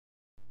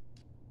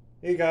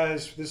Hey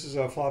guys, this is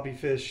a Floppy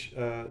Fish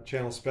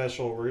channel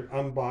special. We're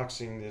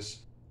unboxing this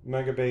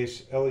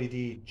Megabass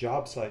LED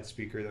Jobsite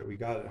speaker that we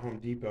got at Home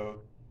Depot.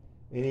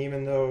 And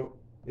even though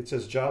it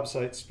says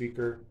Jobsite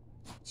speaker,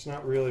 it's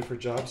not really for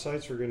job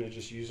sites. We're going to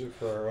just use it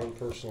for our own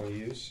personal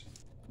use.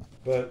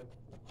 But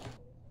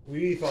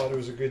we thought it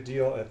was a good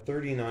deal at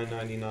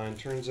 $39.99.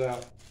 Turns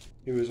out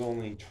it was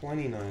only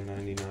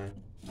 $29.99.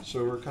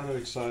 So we're kind of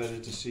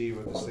excited to see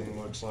what this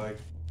thing looks like.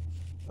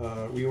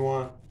 We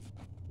want,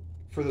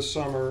 for the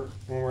summer,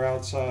 when we're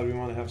outside, we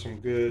want to have some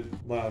good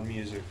loud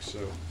music, so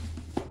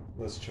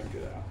let's check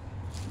it out.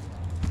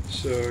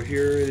 So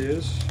here it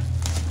is.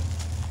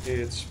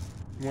 It's,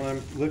 when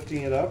I'm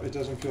lifting it up, it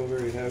doesn't feel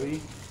very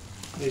heavy.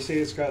 They say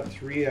it's got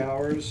 3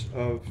 hours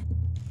of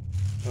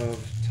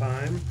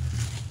time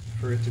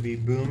for it to be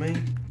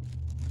booming.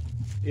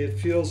 It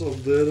feels a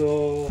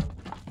little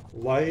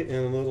light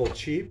and a little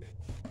cheap,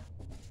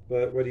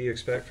 but what do you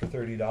expect for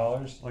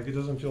 $30? Like, it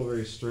doesn't feel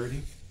very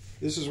sturdy.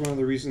 This is one of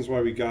the reasons why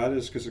we got it,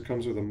 is because it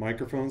comes with a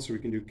microphone so we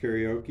can do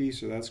karaoke,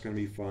 so that's going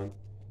to be fun.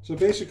 So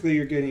basically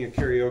you're getting a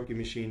karaoke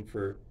machine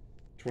for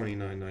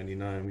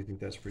 $29.99. We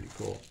think that's pretty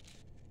cool.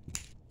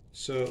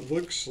 So it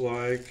looks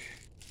like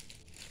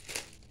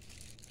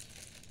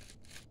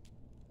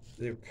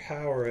they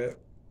power it.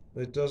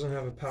 It doesn't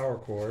have a power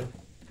cord,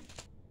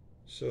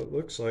 so it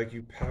looks like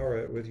you power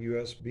it with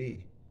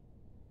USB.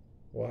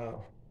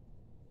 Wow,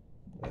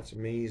 that's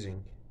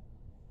amazing.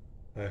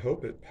 I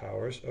hope it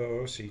powers.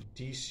 Oh, see,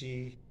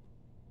 DC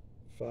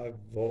 5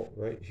 volt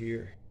right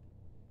here.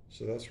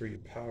 So that's where you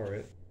power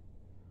it.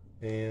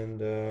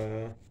 And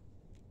I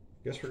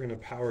guess we're going to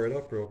power it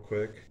up real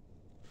quick.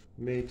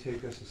 It may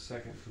take us a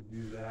second to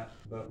do that,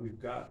 but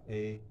we've got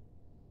a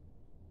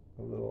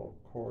little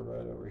cord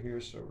right over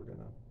here, so we're going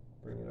to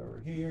bring it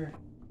over here.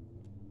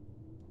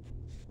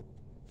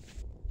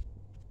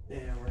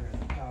 And we're going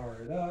to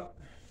power it up.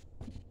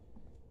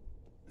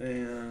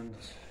 And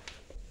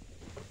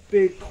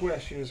big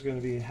question is going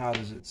to be, how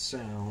does it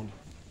sound?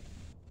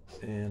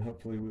 And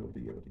hopefully we'll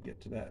be able to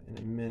get to that in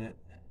a minute,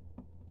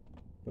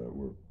 but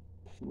we're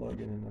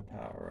plugging in the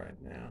power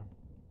right now.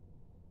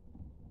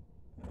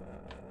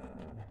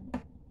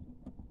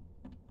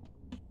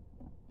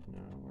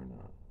 No, we're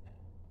not.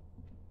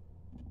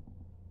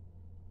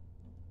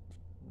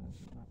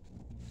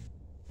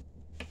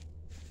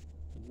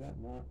 Is that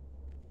not?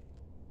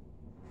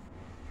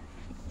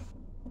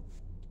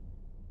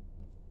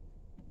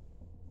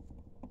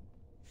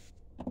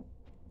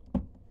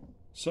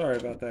 Sorry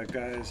about that,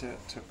 guys.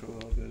 That took a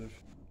little bit of...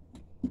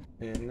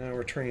 And now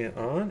we're turning it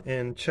on,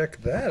 and check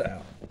that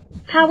out.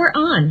 Power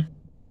on.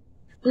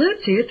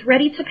 Bluetooth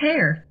ready to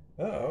pair.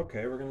 Oh,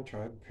 okay. We're going to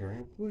try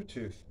pairing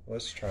Bluetooth.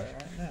 Let's try it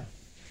right now.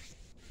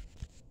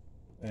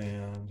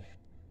 And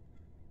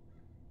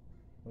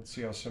let's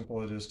see how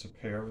simple it is to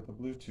pair with the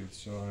Bluetooth.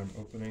 So I'm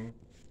opening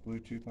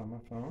Bluetooth on my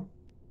phone.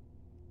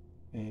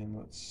 And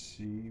let's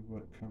see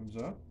what comes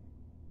up.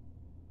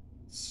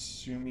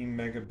 Sumi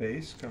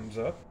Megabass comes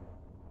up.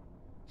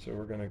 So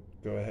we're going to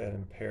go ahead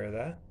and pair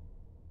that.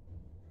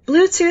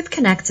 Bluetooth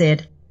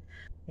connected.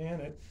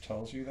 And it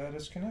tells you that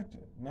it's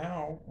connected.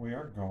 Now we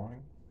are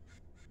going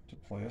to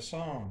play a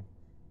song.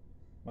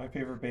 My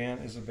favorite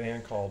band is a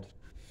band called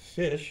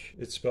Fish.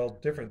 It's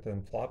spelled different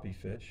than Floppy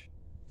Fish.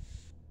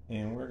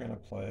 And we're going to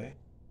play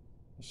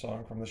a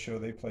song from the show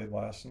they played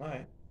last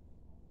night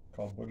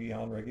called Boogie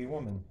on Reggae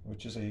Woman,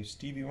 which is a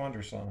Stevie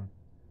Wonder song.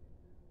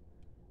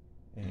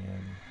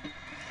 And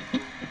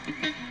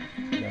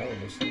now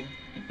we're listening.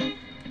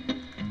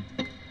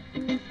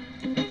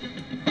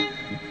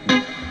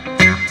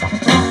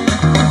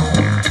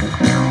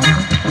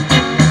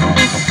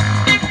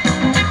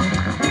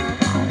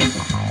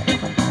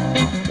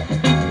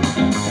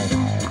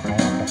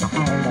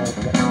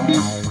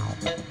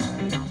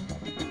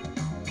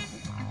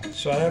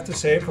 So I have to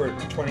say, for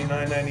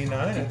 $29.99,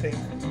 I think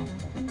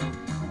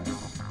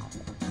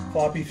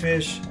Floppy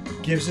Fish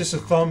gives this a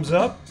thumbs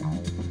up,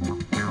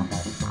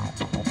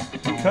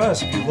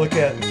 because if you look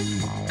at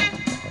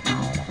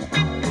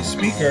the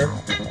speaker,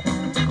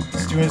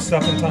 it's doing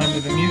stuff in time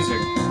to the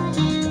music.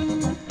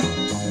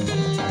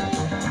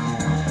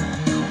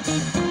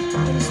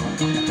 And it's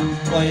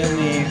playing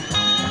the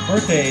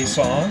birthday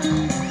song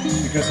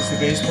because it's the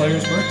bass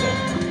player's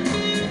birthday.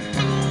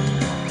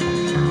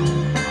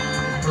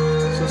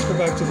 Let's go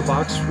back to the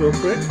box real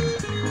quick.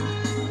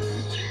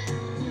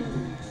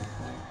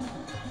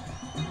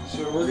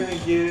 So we're going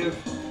to give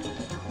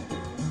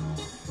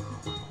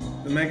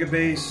the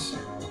Megabass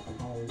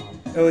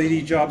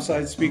LED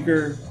Jobsite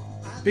speaker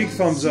big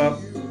thumbs up.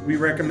 We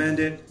recommend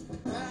it.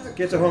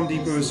 Get to Home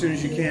Depot as soon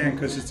as you can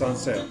because it's on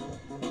sale.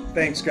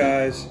 Thanks,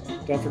 guys.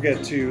 Don't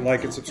forget to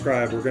like and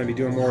subscribe. We're going to be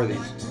doing more of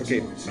these.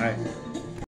 Okay, bye.